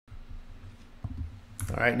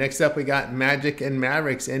All right, next up we got Magic and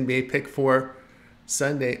Mavericks NBA pick for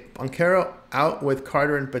Sunday. Boncaro out with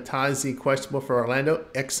Carter and Batazzi questionable for Orlando.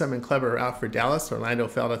 Exum and Kleber out for Dallas. Orlando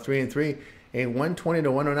fell to 3-3. A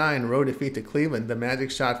 120-109 road defeat to Cleveland. The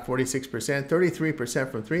Magic shot 46%,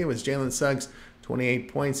 33% from three. It was Jalen Suggs,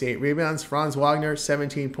 28 points, 8 rebounds. Franz Wagner,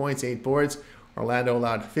 17 points, 8 boards. Orlando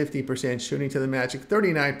allowed 50% shooting to the Magic,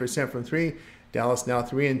 39% from three. Dallas now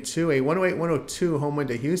 3-2. A 108-102 home win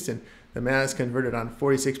to Houston. The Mavs converted on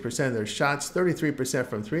 46% of their shots, 33%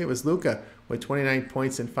 from three. It was Luka with 29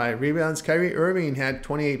 points and 5 rebounds. Kyrie Irving had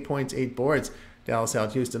 28 points, 8 boards. Dallas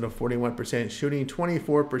held Houston to 41% shooting,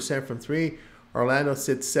 24% from three. Orlando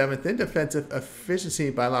sits 7th in defensive efficiency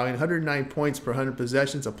by allowing 109 points per 100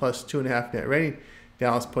 possessions, a plus 2.5 net rating.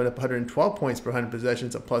 Dallas put up 112 points per 100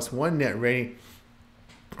 possessions, a plus 1 net rating.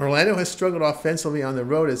 Orlando has struggled offensively on the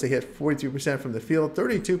road as they hit 43% from the field,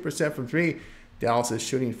 32% from three. Dallas is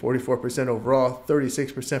shooting 44% overall,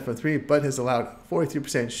 36% from three, but has allowed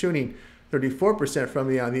 43% shooting, 34% from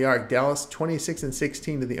beyond the arc. Dallas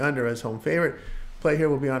 26-16 to the under as home favorite. Play here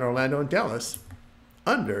will be on Orlando and Dallas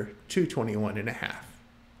under 221.5.